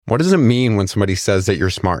What does it mean when somebody says that you're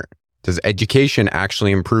smart? Does education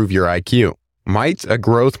actually improve your IQ? Might a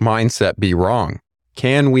growth mindset be wrong?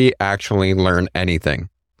 Can we actually learn anything?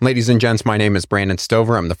 Ladies and gents, my name is Brandon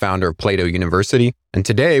Stover. I'm the founder of Plato University. And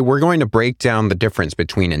today we're going to break down the difference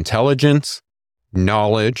between intelligence,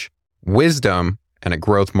 knowledge, wisdom, and a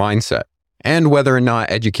growth mindset, and whether or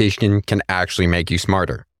not education can actually make you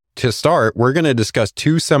smarter. To start, we're going to discuss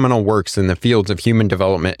two seminal works in the fields of human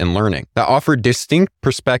development and learning that offer distinct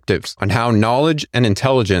perspectives on how knowledge and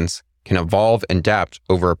intelligence can evolve and adapt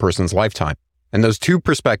over a person's lifetime. And those two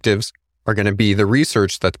perspectives are going to be the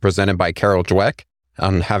research that's presented by Carol Dweck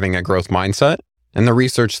on having a growth mindset, and the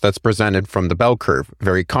research that's presented from The Bell Curve, a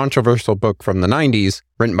very controversial book from the 90s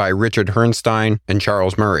written by Richard Herrnstein and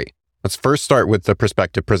Charles Murray. Let's first start with the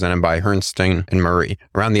perspective presented by Herrnstein and Murray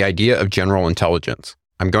around the idea of general intelligence.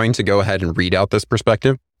 I'm going to go ahead and read out this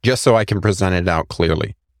perspective just so I can present it out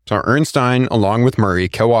clearly. So Herrnstein, along with Murray,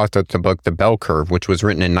 co-authored the book The Bell Curve, which was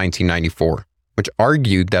written in 1994, which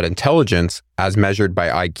argued that intelligence, as measured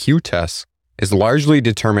by IQ tests, is largely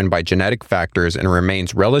determined by genetic factors and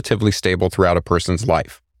remains relatively stable throughout a person's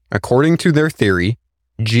life. According to their theory,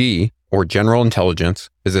 G, or general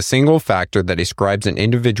intelligence, is a single factor that describes an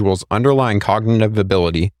individual's underlying cognitive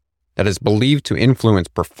ability that is believed to influence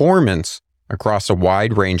performance across a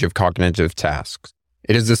wide range of cognitive tasks.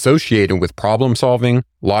 It is associated with problem solving,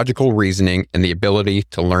 logical reasoning, and the ability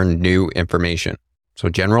to learn new information. So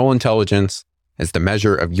general intelligence is the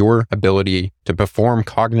measure of your ability to perform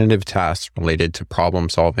cognitive tasks related to problem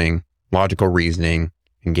solving, logical reasoning,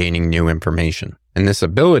 and gaining new information. And this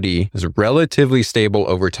ability is relatively stable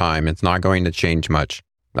over time. It's not going to change much.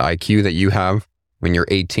 The IQ that you have when you're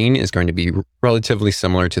 18 is going to be relatively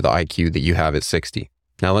similar to the IQ that you have at 60.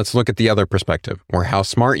 Now let's look at the other perspective, where how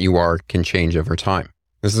smart you are can change over time.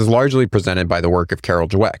 This is largely presented by the work of Carol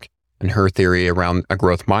Dweck and her theory around a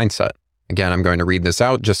growth mindset. Again, I'm going to read this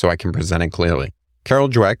out just so I can present it clearly. Carol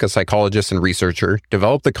Dweck, a psychologist and researcher,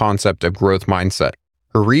 developed the concept of growth mindset.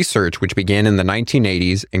 Her research, which began in the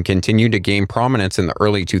 1980s and continued to gain prominence in the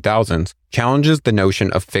early 2000s, challenges the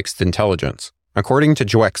notion of fixed intelligence. According to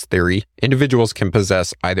Dweck's theory, individuals can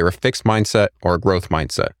possess either a fixed mindset or a growth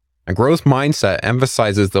mindset. A growth mindset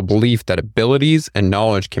emphasizes the belief that abilities and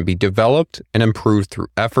knowledge can be developed and improved through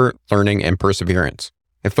effort, learning, and perseverance.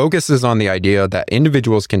 It focuses on the idea that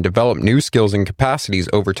individuals can develop new skills and capacities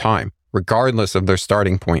over time, regardless of their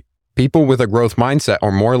starting point. People with a growth mindset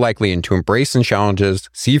are more likely to embrace challenges,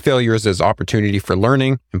 see failures as opportunity for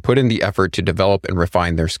learning, and put in the effort to develop and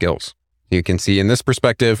refine their skills. You can see in this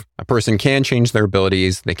perspective, a person can change their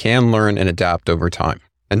abilities, they can learn and adapt over time.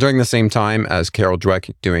 And during the same time as Carol Dweck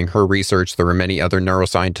doing her research, there were many other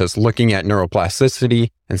neuroscientists looking at neuroplasticity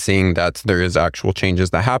and seeing that there is actual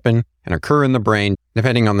changes that happen and occur in the brain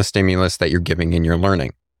depending on the stimulus that you're giving in your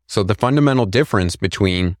learning. So the fundamental difference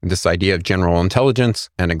between this idea of general intelligence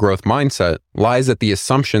and a growth mindset lies at the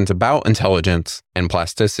assumptions about intelligence and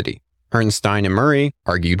plasticity. Herrnstein and Murray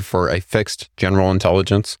argued for a fixed general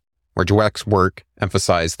intelligence, where Dweck's work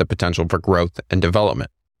emphasized the potential for growth and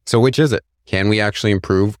development. So which is it? Can we actually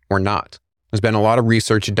improve or not? There's been a lot of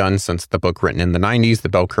research done since the book written in the 90s, The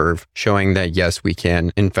Bell Curve, showing that yes, we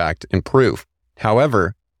can in fact improve.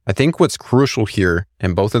 However, I think what's crucial here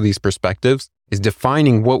in both of these perspectives is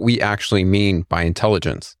defining what we actually mean by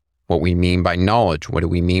intelligence, what we mean by knowledge, what do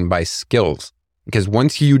we mean by skills? Because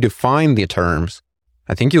once you define the terms,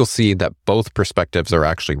 I think you'll see that both perspectives are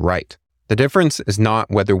actually right. The difference is not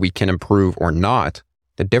whether we can improve or not.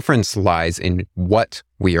 The difference lies in what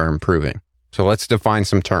we are improving. So let's define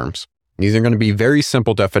some terms. These are going to be very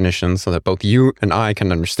simple definitions so that both you and I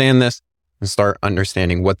can understand this and start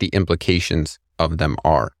understanding what the implications of them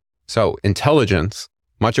are. So intelligence,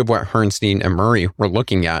 much of what Herrnstein and Murray were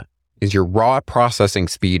looking at, is your raw processing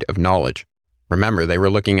speed of knowledge. Remember, they were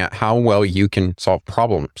looking at how well you can solve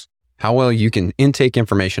problems, how well you can intake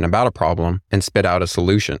information about a problem and spit out a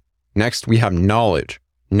solution. Next, we have knowledge.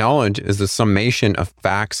 Knowledge is the summation of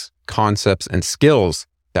facts, concepts, and skills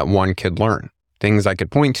that one could learn. Things I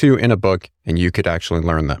could point to in a book and you could actually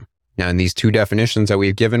learn them. Now, in these two definitions that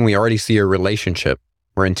we've given, we already see a relationship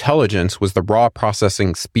where intelligence was the raw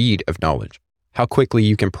processing speed of knowledge. How quickly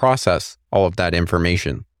you can process all of that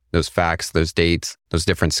information, those facts, those dates, those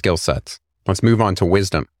different skill sets. Let's move on to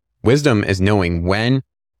wisdom. Wisdom is knowing when,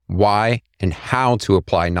 why, and how to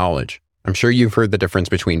apply knowledge. I'm sure you've heard the difference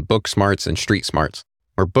between book smarts and street smarts,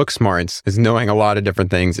 where book smarts is knowing a lot of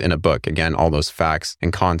different things in a book. Again, all those facts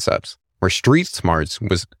and concepts. Where street smarts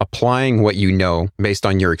was applying what you know based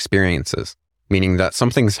on your experiences, meaning that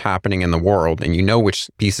something's happening in the world and you know which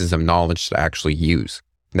pieces of knowledge to actually use.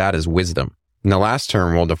 That is wisdom. And the last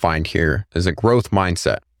term we'll define here is a growth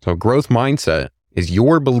mindset. So growth mindset is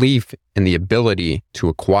your belief in the ability to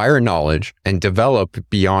acquire knowledge and develop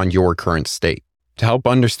beyond your current state. To help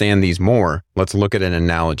understand these more, let's look at an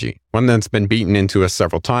analogy, one that's been beaten into us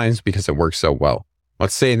several times because it works so well.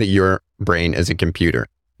 Let's say that your brain is a computer.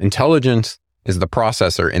 Intelligence is the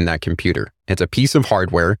processor in that computer. It's a piece of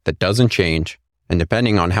hardware that doesn't change, and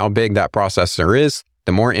depending on how big that processor is,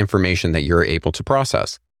 the more information that you're able to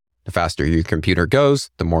process. The faster your computer goes,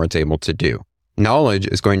 the more it's able to do. Knowledge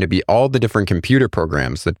is going to be all the different computer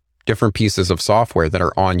programs, the different pieces of software that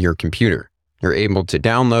are on your computer. You're able to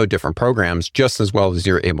download different programs just as well as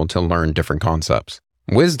you're able to learn different concepts.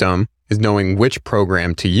 Wisdom is knowing which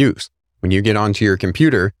program to use. When you get onto your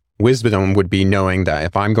computer, wisdom would be knowing that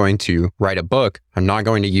if I'm going to write a book, I'm not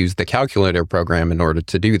going to use the calculator program in order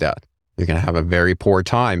to do that. You're going to have a very poor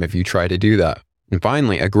time if you try to do that. And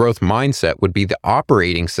finally, a growth mindset would be the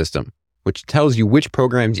operating system, which tells you which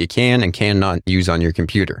programs you can and cannot use on your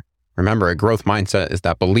computer. Remember, a growth mindset is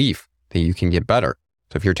that belief that you can get better.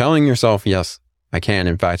 So if you're telling yourself, yes, I can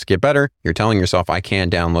in fact get better, you're telling yourself, I can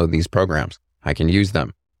download these programs. I can use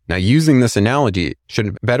them. Now, using this analogy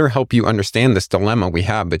should better help you understand this dilemma we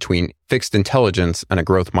have between fixed intelligence and a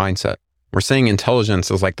growth mindset. We're saying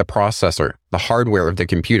intelligence is like the processor, the hardware of the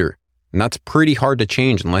computer. And that's pretty hard to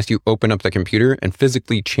change unless you open up the computer and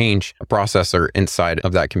physically change a processor inside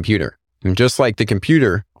of that computer. And just like the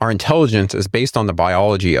computer, our intelligence is based on the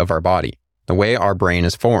biology of our body, the way our brain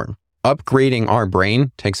is formed. Upgrading our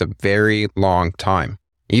brain takes a very long time.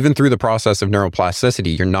 Even through the process of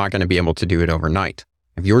neuroplasticity, you're not going to be able to do it overnight.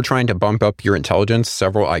 If you're trying to bump up your intelligence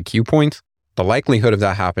several IQ points, the likelihood of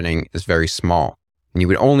that happening is very small. And you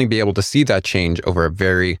would only be able to see that change over a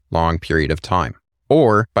very long period of time.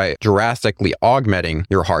 Or by drastically augmenting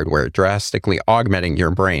your hardware, drastically augmenting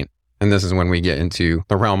your brain. And this is when we get into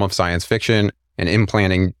the realm of science fiction and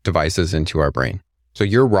implanting devices into our brain. So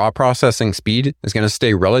your raw processing speed is going to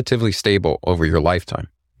stay relatively stable over your lifetime.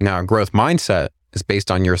 Now, a growth mindset is based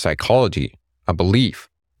on your psychology, a belief,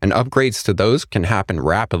 and upgrades to those can happen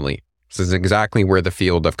rapidly. This is exactly where the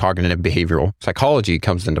field of cognitive behavioral psychology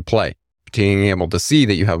comes into play. Being able to see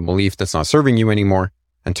that you have a belief that's not serving you anymore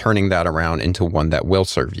and turning that around into one that will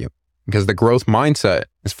serve you. Because the growth mindset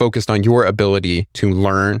is focused on your ability to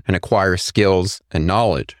learn and acquire skills and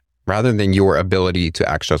knowledge rather than your ability to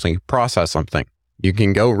actually process something. You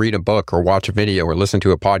can go read a book or watch a video or listen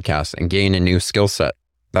to a podcast and gain a new skill set.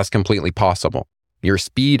 That's completely possible. Your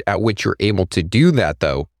speed at which you're able to do that,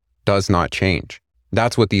 though, does not change.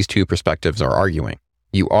 That's what these two perspectives are arguing.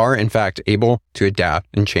 You are, in fact, able to adapt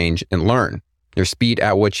and change and learn. Your speed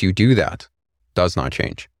at which you do that does not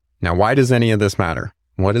change. Now, why does any of this matter?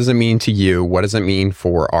 What does it mean to you? What does it mean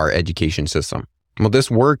for our education system? Well,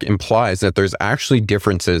 this work implies that there's actually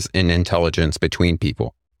differences in intelligence between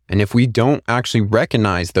people. And if we don't actually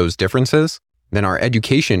recognize those differences, then our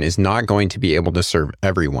education is not going to be able to serve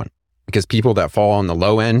everyone. Because people that fall on the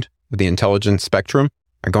low end of the intelligence spectrum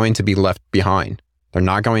are going to be left behind. They're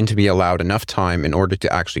not going to be allowed enough time in order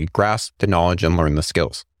to actually grasp the knowledge and learn the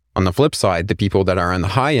skills. On the flip side, the people that are on the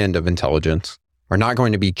high end of intelligence are not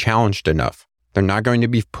going to be challenged enough. They're not going to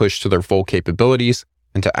be pushed to their full capabilities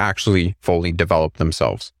and to actually fully develop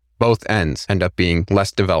themselves. Both ends end up being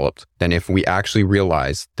less developed than if we actually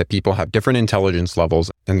realize that people have different intelligence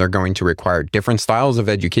levels and they're going to require different styles of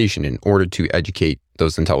education in order to educate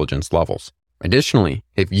those intelligence levels. Additionally,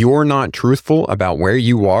 if you're not truthful about where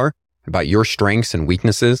you are, about your strengths and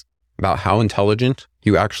weaknesses, about how intelligent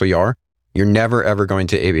you actually are, you're never ever going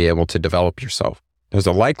to be able to develop yourself. There's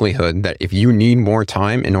a likelihood that if you need more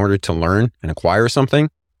time in order to learn and acquire something,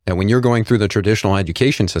 that when you're going through the traditional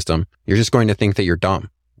education system, you're just going to think that you're dumb.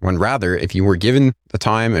 When rather, if you were given the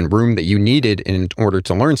time and room that you needed in order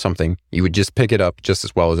to learn something, you would just pick it up just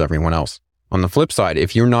as well as everyone else. On the flip side,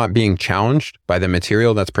 if you're not being challenged by the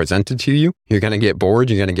material that's presented to you, you're going to get bored,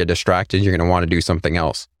 you're going to get distracted, you're going to want to do something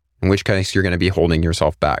else, in which case you're going to be holding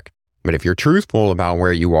yourself back. But if you're truthful about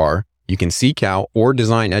where you are, you can seek out or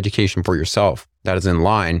design education for yourself that is in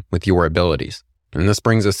line with your abilities. And this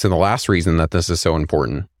brings us to the last reason that this is so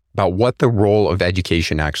important, about what the role of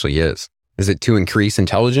education actually is. Is it to increase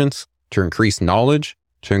intelligence, to increase knowledge,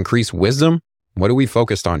 to increase wisdom? What are we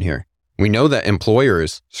focused on here? We know that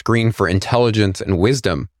employers screen for intelligence and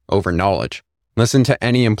wisdom over knowledge. Listen to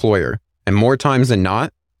any employer, and more times than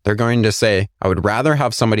not, they're going to say, I would rather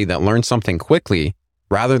have somebody that learns something quickly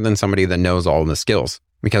rather than somebody that knows all the skills,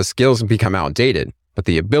 because skills become outdated, but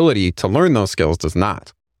the ability to learn those skills does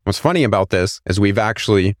not. What's funny about this is we've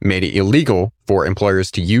actually made it illegal for employers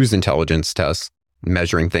to use intelligence tests,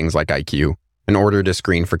 measuring things like IQ, in order to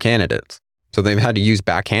screen for candidates. So they've had to use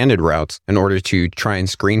backhanded routes in order to try and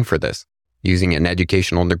screen for this. using an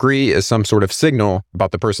educational degree as some sort of signal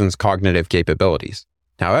about the person's cognitive capabilities.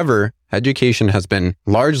 However, education has been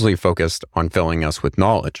largely focused on filling us with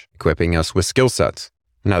knowledge, equipping us with skill sets.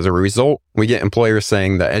 And as a result, we get employers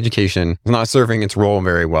saying that education is not serving its role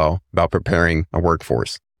very well about preparing a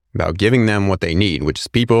workforce, about giving them what they need, which is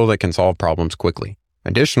people that can solve problems quickly.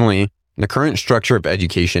 Additionally, the current structure of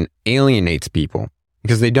education alienates people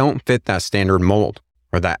because they don't fit that standard mold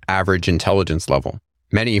or that average intelligence level,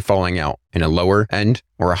 many falling out in a lower end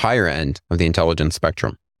or a higher end of the intelligence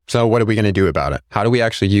spectrum. So what are we going to do about it? How do we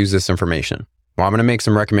actually use this information? Well, I'm going to make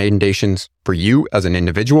some recommendations for you as an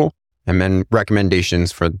individual, and then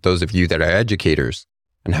recommendations for those of you that are educators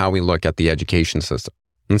and how we look at the education system.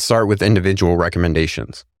 Let's start with individual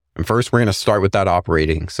recommendations. And first, we're going to start with that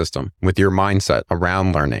operating system, with your mindset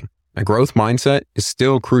around learning. A growth mindset is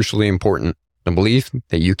still crucially important. The belief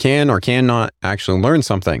that you can or cannot actually learn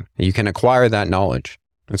something, that you can acquire that knowledge.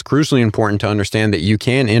 It's crucially important to understand that you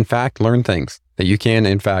can, in fact, learn things, that you can,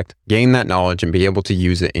 in fact, gain that knowledge and be able to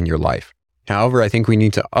use it in your life. However, I think we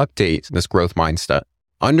need to update this growth mindset,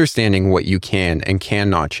 understanding what you can and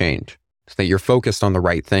cannot change, so that you're focused on the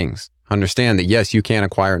right things. Understand that, yes, you can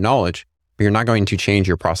acquire knowledge, but you're not going to change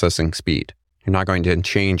your processing speed. You're not going to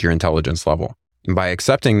change your intelligence level. And by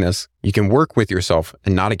accepting this, you can work with yourself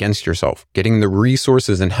and not against yourself, getting the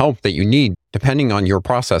resources and help that you need depending on your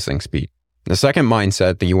processing speed. The second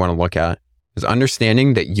mindset that you want to look at is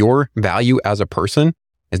understanding that your value as a person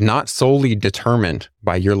is not solely determined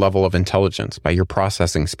by your level of intelligence, by your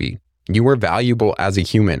processing speed. You are valuable as a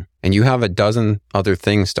human, and you have a dozen other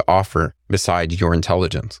things to offer besides your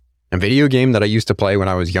intelligence. A video game that I used to play when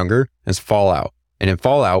I was younger is Fallout. And in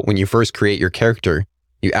Fallout, when you first create your character,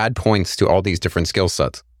 you add points to all these different skill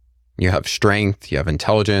sets. You have strength, you have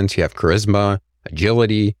intelligence, you have charisma,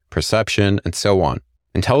 agility, perception, and so on.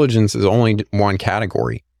 Intelligence is only one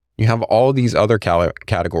category. You have all these other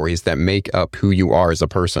categories that make up who you are as a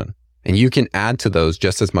person. And you can add to those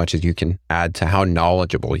just as much as you can add to how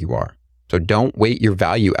knowledgeable you are. So don't weight your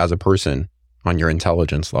value as a person on your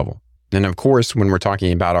intelligence level. And of course, when we're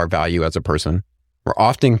talking about our value as a person, we're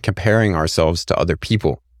often comparing ourselves to other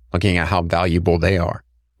people, looking at how valuable they are.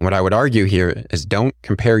 What I would argue here is don't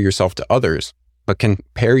compare yourself to others, but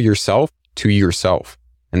compare yourself to yourself.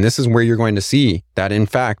 And this is where you're going to see that, in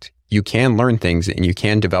fact, you can learn things and you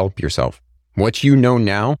can develop yourself. What you know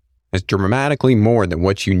now is dramatically more than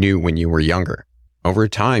what you knew when you were younger. Over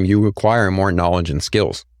time, you acquire more knowledge and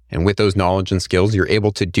skills. And with those knowledge and skills, you're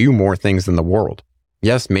able to do more things in the world.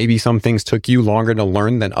 Yes, maybe some things took you longer to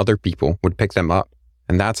learn than other people would pick them up.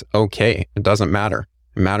 And that's okay. It doesn't matter.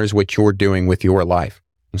 It matters what you're doing with your life.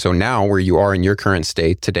 And so now where you are in your current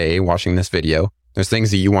state today, watching this video, there's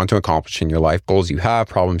things that you want to accomplish in your life, goals you have,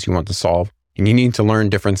 problems you want to solve. And you need to learn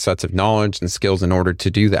different sets of knowledge and skills in order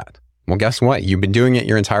to do that. Well, guess what? You've been doing it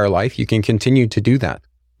your entire life. You can continue to do that.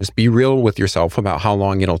 Just be real with yourself about how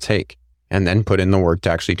long it'll take, and then put in the work to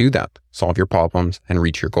actually do that, solve your problems, and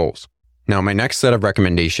reach your goals. Now, my next set of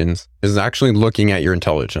recommendations is actually looking at your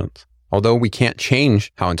intelligence. Although we can't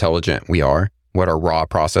change how intelligent we are, what our raw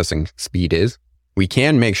processing speed is, we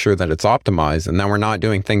can make sure that it's optimized and that we're not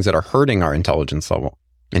doing things that are hurting our intelligence level.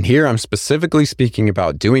 And here I'm specifically speaking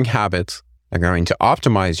about doing habits that are going to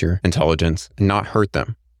optimize your intelligence and not hurt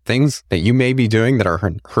them. Things that you may be doing that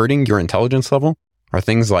are hurting your intelligence level are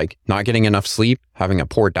things like not getting enough sleep, having a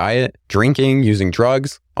poor diet, drinking, using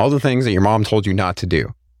drugs, all the things that your mom told you not to do.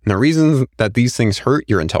 And the reasons that these things hurt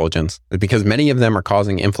your intelligence is because many of them are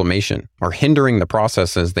causing inflammation or hindering the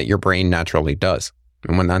processes that your brain naturally does.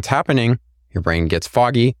 And when that's happening, your brain gets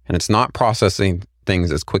foggy and it's not processing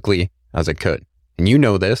things as quickly as it could. And you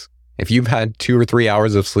know this. If you've had 2 or 3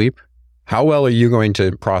 hours of sleep, how well are you going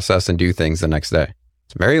to process and do things the next day?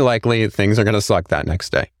 It's very likely things are going to suck that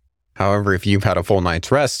next day. However, if you've had a full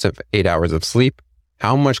night's rest of 8 hours of sleep,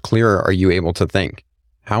 how much clearer are you able to think?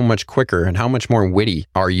 How much quicker and how much more witty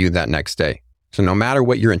are you that next day? So no matter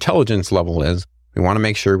what your intelligence level is, we want to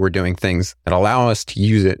make sure we're doing things that allow us to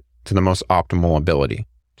use it to the most optimal ability.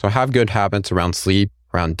 So have good habits around sleep,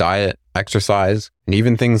 around diet, exercise, and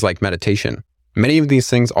even things like meditation. Many of these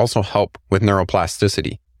things also help with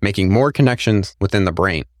neuroplasticity, making more connections within the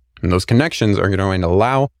brain. And those connections are going to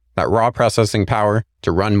allow that raw processing power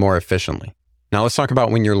to run more efficiently. Now let's talk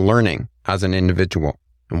about when you're learning as an individual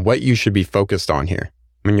and what you should be focused on here.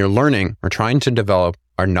 When you're learning, we're trying to develop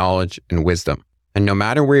our knowledge and wisdom. And no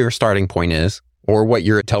matter where your starting point is or what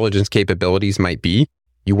your intelligence capabilities might be,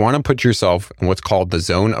 you want to put yourself in what's called the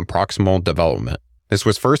zone of proximal development. This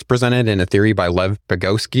was first presented in a theory by Lev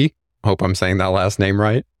Vygotsky. I hope I'm saying that last name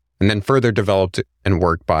right. And then further developed and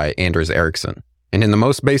worked by Anders Ericsson. And in the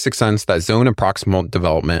most basic sense, that zone of proximal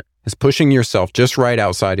development is pushing yourself just right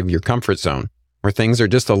outside of your comfort zone, where things are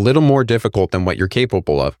just a little more difficult than what you're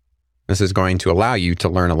capable of. This is going to allow you to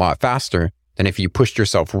learn a lot faster than if you pushed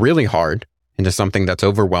yourself really hard into something that's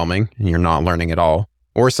overwhelming and you're not learning at all,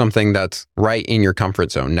 or something that's right in your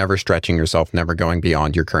comfort zone, never stretching yourself, never going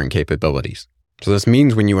beyond your current capabilities. So this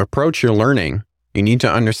means when you approach your learning, you need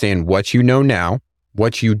to understand what you know now,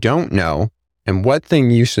 what you don't know, and what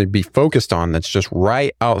thing you should be focused on that's just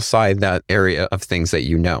right outside that area of things that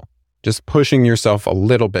you know. Just pushing yourself a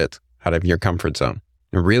little bit out of your comfort zone.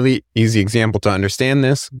 A really easy example to understand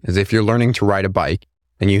this is if you're learning to ride a bike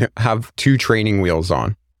and you have 2 training wheels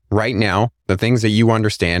on. Right now, the things that you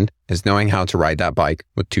understand is knowing how to ride that bike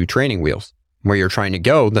with 2 training wheels. Where you're trying to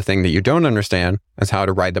go, the thing that you don't understand is how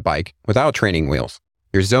to ride the bike without training wheels.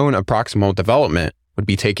 Your zone of proximal development would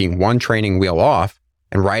be taking 1 training wheel off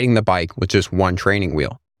and riding the bike with just 1 training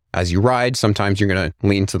wheel. As you ride, sometimes you're going to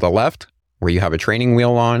lean to the left where you have a training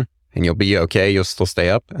wheel on and you'll be okay, you'll still stay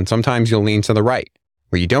up. And sometimes you'll lean to the right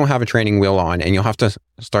where you don't have a training wheel on and you'll have to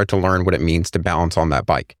start to learn what it means to balance on that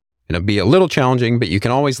bike. It'll be a little challenging, but you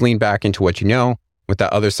can always lean back into what you know with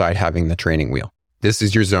that other side having the training wheel. This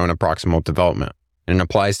is your zone of proximal development and it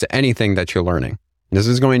applies to anything that you're learning. This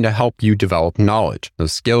is going to help you develop knowledge,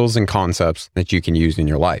 those skills and concepts that you can use in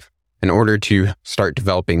your life. In order to start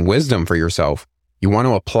developing wisdom for yourself, you want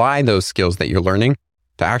to apply those skills that you're learning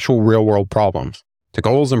to actual real world problems, to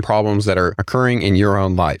goals and problems that are occurring in your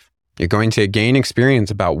own life. You're going to gain experience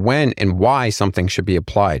about when and why something should be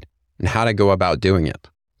applied and how to go about doing it,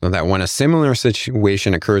 so that when a similar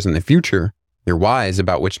situation occurs in the future, you're wise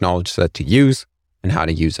about which knowledge set to use and how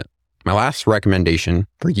to use it. My last recommendation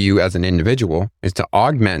for you as an individual is to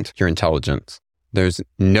augment your intelligence. There's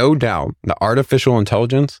no doubt that artificial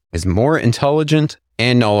intelligence is more intelligent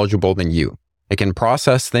and knowledgeable than you. It can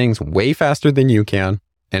process things way faster than you can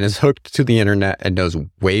and is hooked to the internet and knows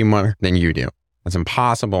way more than you do. It's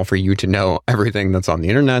impossible for you to know everything that's on the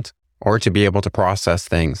internet or to be able to process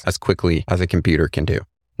things as quickly as a computer can do.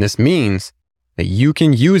 This means that you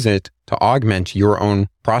can use it to augment your own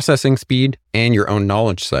processing speed and your own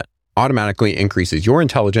knowledge set. Automatically increases your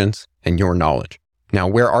intelligence and your knowledge. Now,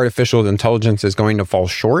 where artificial intelligence is going to fall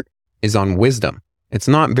short is on wisdom. It's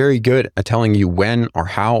not very good at telling you when or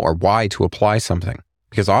how or why to apply something,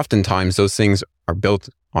 because oftentimes those things are built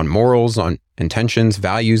on morals, on intentions,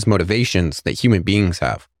 values, motivations that human beings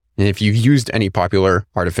have. And if you've used any popular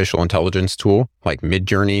artificial intelligence tool like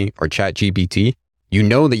Midjourney or ChatGPT, you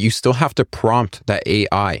know that you still have to prompt that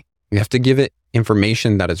AI. You have to give it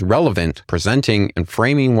information that is relevant, presenting and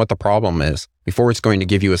framing what the problem is before it's going to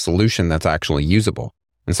give you a solution that's actually usable.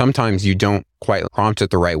 And sometimes you don't quite prompt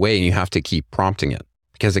it the right way and you have to keep prompting it.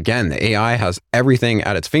 Because again, the AI has everything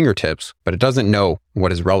at its fingertips, but it doesn't know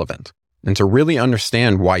what is relevant. And to really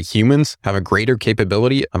understand why humans have a greater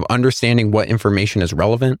capability of understanding what information is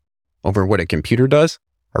relevant over what a computer does,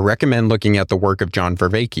 I recommend looking at the work of John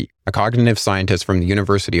Vervaeke, a cognitive scientist from the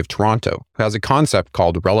University of Toronto, who has a concept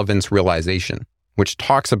called relevance realization, which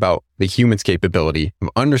talks about the human's capability of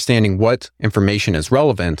understanding what information is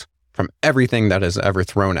relevant from everything that is ever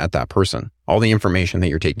thrown at that person, all the information that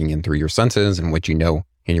you're taking in through your senses and what you know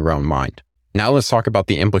in your own mind. Now let's talk about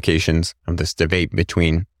the implications of this debate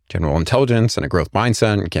between general intelligence and a growth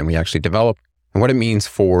mindset, and can we actually develop, and what it means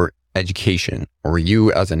for education or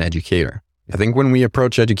you as an educator. I think when we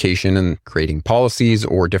approach education and creating policies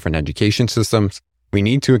or different education systems, we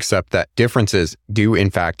need to accept that differences do in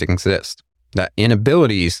fact exist, that in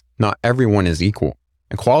abilities, not everyone is equal.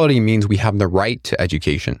 Equality means we have the right to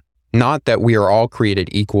education, not that we are all created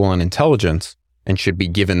equal in intelligence and should be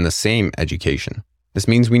given the same education. This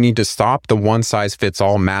means we need to stop the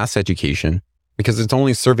one-size-fits-all mass education because it's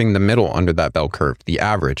only serving the middle under that bell curve, the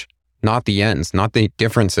average, not the ends, not the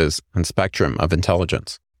differences and spectrum of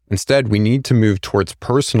intelligence. Instead, we need to move towards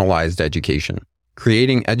personalized education,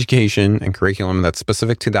 creating education and curriculum that's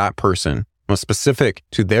specific to that person, most specific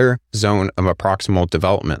to their zone of proximal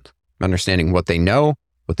development, understanding what they know,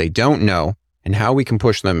 what they don't know, and how we can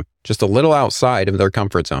push them just a little outside of their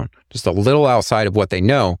comfort zone, just a little outside of what they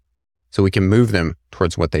know, so we can move them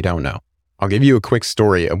towards what they don't know. I'll give you a quick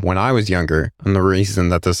story of when I was younger and the reason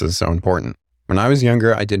that this is so important. When I was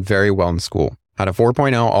younger, I did very well in school, had a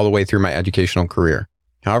 4.0 all the way through my educational career.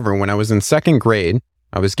 However, when I was in second grade,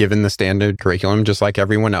 I was given the standard curriculum just like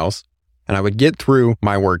everyone else, and I would get through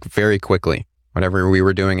my work very quickly. Whatever we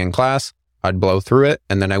were doing in class, I'd blow through it,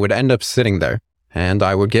 and then I would end up sitting there, and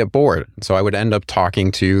I would get bored. So I would end up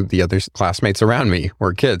talking to the other classmates around me,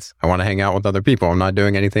 or kids. I want to hang out with other people. I'm not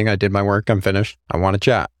doing anything. I did my work. I'm finished. I want to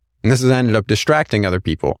chat. And this has ended up distracting other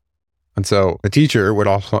people. And so the teacher would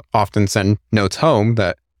also often send notes home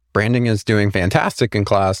that Brandon is doing fantastic in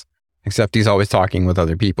class, except he's always talking with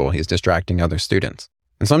other people. He's distracting other students.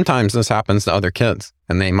 And sometimes this happens to other kids,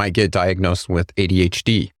 and they might get diagnosed with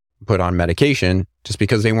ADHD, put on medication just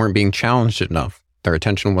because they weren't being challenged enough. Their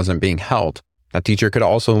attention wasn't being held. That teacher could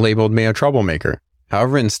also labeled me a troublemaker.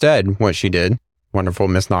 However, instead, what she did, wonderful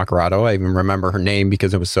Miss Nacarado, I even remember her name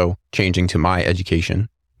because it was so changing to my education,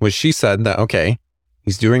 was she said that, okay,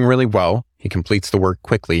 he's doing really well. He completes the work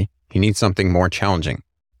quickly. He needs something more challenging.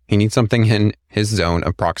 He needs something in his zone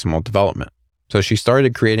of proximal development. So she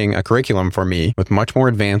started creating a curriculum for me with much more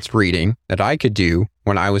advanced reading that I could do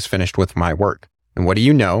when I was finished with my work. And what do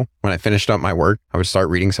you know? When I finished up my work, I would start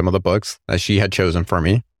reading some of the books that she had chosen for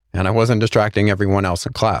me, and I wasn't distracting everyone else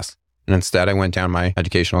in class. And instead, I went down my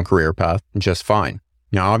educational career path just fine.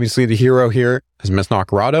 Now, obviously, the hero here is Miss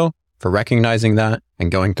Nacarado for recognizing that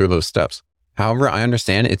and going through those steps. However, I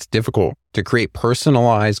understand it's difficult to create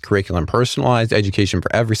personalized curriculum, personalized education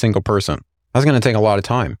for every single person. That's going to take a lot of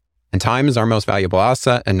time. And time is our most valuable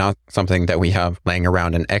asset and not something that we have laying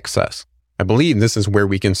around in excess. I believe this is where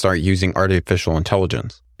we can start using artificial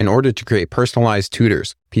intelligence in order to create personalized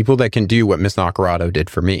tutors, people that can do what Miss Nacarado did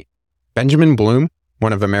for me. Benjamin Bloom,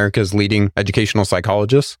 one of America's leading educational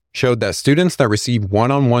psychologists, showed that students that received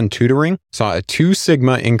one-on-one tutoring saw a 2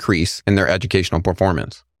 sigma increase in their educational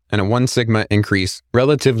performance, and a 1 sigma increase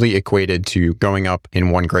relatively equated to going up in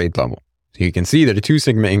 1 grade level. So you can see that a 2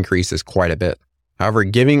 sigma increase is quite a bit. However,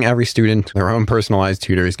 giving every student their own personalized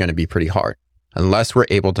tutor is going to be pretty hard, unless we're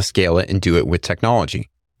able to scale it and do it with technology.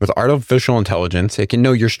 With artificial intelligence, it can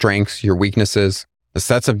know your strengths, your weaknesses, the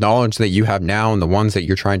sets of knowledge that you have now and the ones that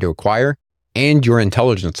you're trying to acquire, and your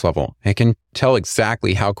intelligence level. It can tell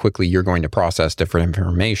exactly how quickly you're going to process different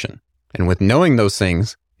information. And with knowing those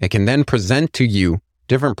things, it can then present to you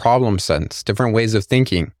different problem sets, different ways of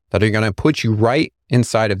thinking that are going to put you right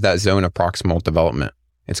inside of that zone of proximal development.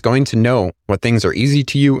 It's going to know what things are easy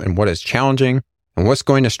to you and what is challenging and what's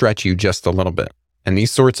going to stretch you just a little bit. And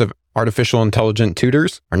these sorts of artificial intelligent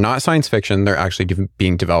tutors are not science fiction. They're actually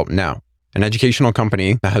being developed now. An educational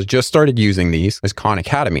company that has just started using these is Khan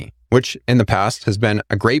Academy, which in the past has been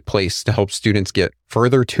a great place to help students get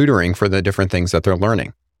further tutoring for the different things that they're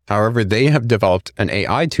learning. However, they have developed an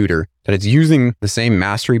AI tutor that is using the same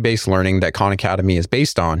mastery-based learning that Khan Academy is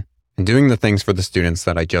based on and doing the things for the students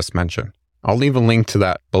that I just mentioned. I'll leave a link to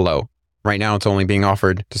that below. Right now, it's only being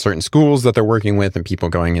offered to certain schools that they're working with and people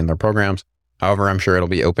going in their programs. However, I'm sure it'll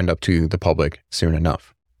be opened up to the public soon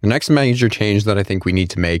enough. The next major change that I think we need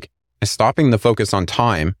to make is stopping the focus on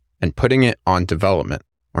time and putting it on development,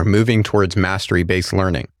 or moving towards mastery-based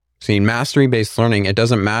learning. See, in mastery-based learning, it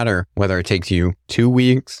doesn't matter whether it takes you 2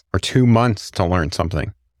 weeks or 2 months to learn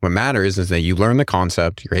something. What matters is that you learn the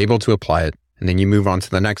concept, you're able to apply it, and then you move on to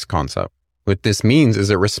the next concept. What this means is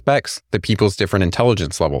it respects the people's different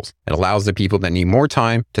intelligence levels. It allows the people that need more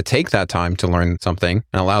time to take that time to learn something,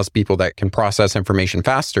 and allows people that can process information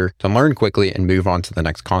faster to learn quickly and move on to the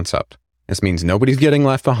next concept. This means nobody's getting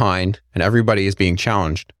left behind and everybody is being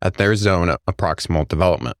challenged at their zone of proximal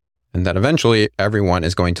development, and that eventually everyone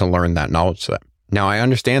is going to learn that knowledge set. Now, I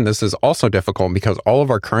understand this is also difficult because all of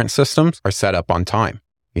our current systems are set up on time.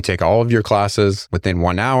 You take all of your classes within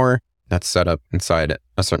 1 hour. That's set up inside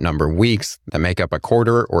a certain number of weeks that make up a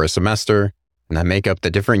quarter or a semester, and that make up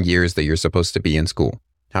the different years that you're supposed to be in school.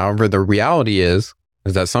 However, the reality is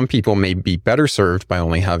that some people may be better served by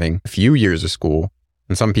only having a few years of school,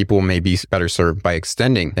 and some people may be better served by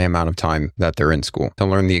extending the amount of time that they're in school to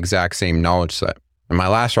learn the exact same knowledge set. And my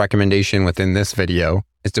last recommendation within this video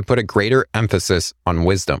is to put a greater emphasis on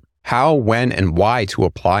wisdom, how, when, and why to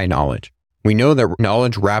apply knowledge. We know that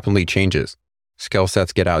knowledge rapidly changes. Skill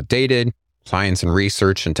sets get outdated, science and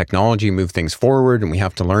research and technology move things forward, and we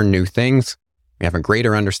have to learn new things. We have a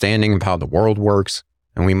greater understanding of how the world works,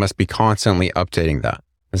 and we must be constantly updating that.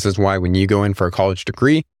 This is why when you go in for a college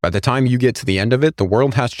degree, by the time you get to the end of it, the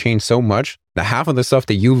world has changed so much that half of the stuff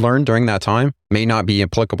that you learned during that time may not be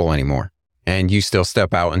applicable anymore, and you still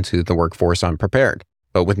step out into the workforce unprepared.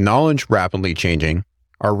 But with knowledge rapidly changing,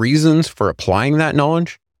 our reasons for applying that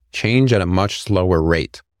knowledge change at a much slower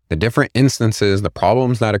rate. The different instances, the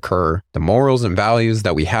problems that occur, the morals and values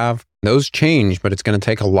that we have, those change, but it's going to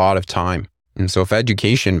take a lot of time. And so if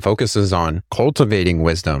education focuses on cultivating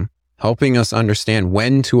wisdom, helping us understand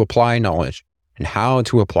when to apply knowledge and how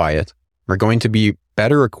to apply it, we're going to be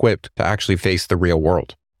better equipped to actually face the real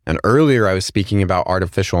world. And earlier I was speaking about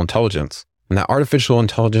artificial intelligence, and that artificial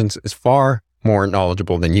intelligence is far more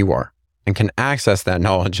knowledgeable than you are and can access that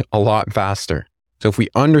knowledge a lot faster. So if we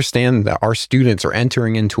understand that our students are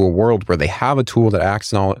entering into a world where they have a tool that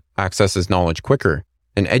accesses knowledge quicker,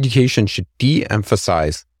 then education should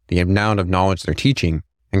de-emphasize the amount of knowledge they're teaching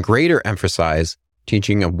and greater emphasize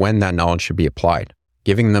teaching of when that knowledge should be applied,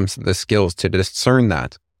 giving them the skills to discern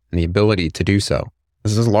that and the ability to do so.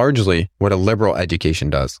 This is largely what a liberal education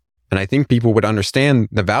does. And I think people would understand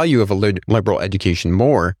the value of a liberal education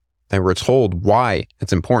more than we're told why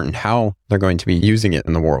it's important, how they're going to be using it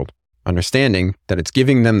in the world. Understanding that it's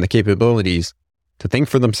giving them the capabilities to think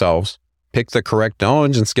for themselves, pick the correct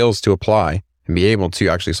knowledge and skills to apply, and be able to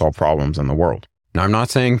actually solve problems in the world. Now, I'm not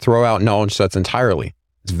saying throw out knowledge sets entirely.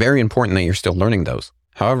 It's very important that you're still learning those.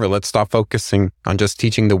 However, let's stop focusing on just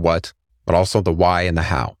teaching the what, but also the why and the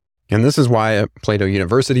how. And this is why at Plato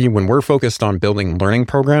University, when we're focused on building learning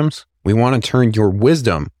programs, we want to turn your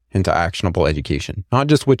wisdom into actionable education. Not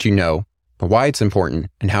just what you know, but why it's important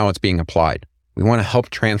and how it's being applied. We want to help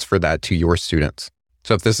transfer that to your students.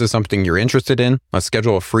 So if this is something you're interested in, let's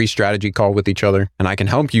schedule a free strategy call with each other, and I can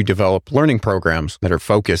help you develop learning programs that are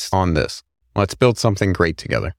focused on this. Let's build something great together.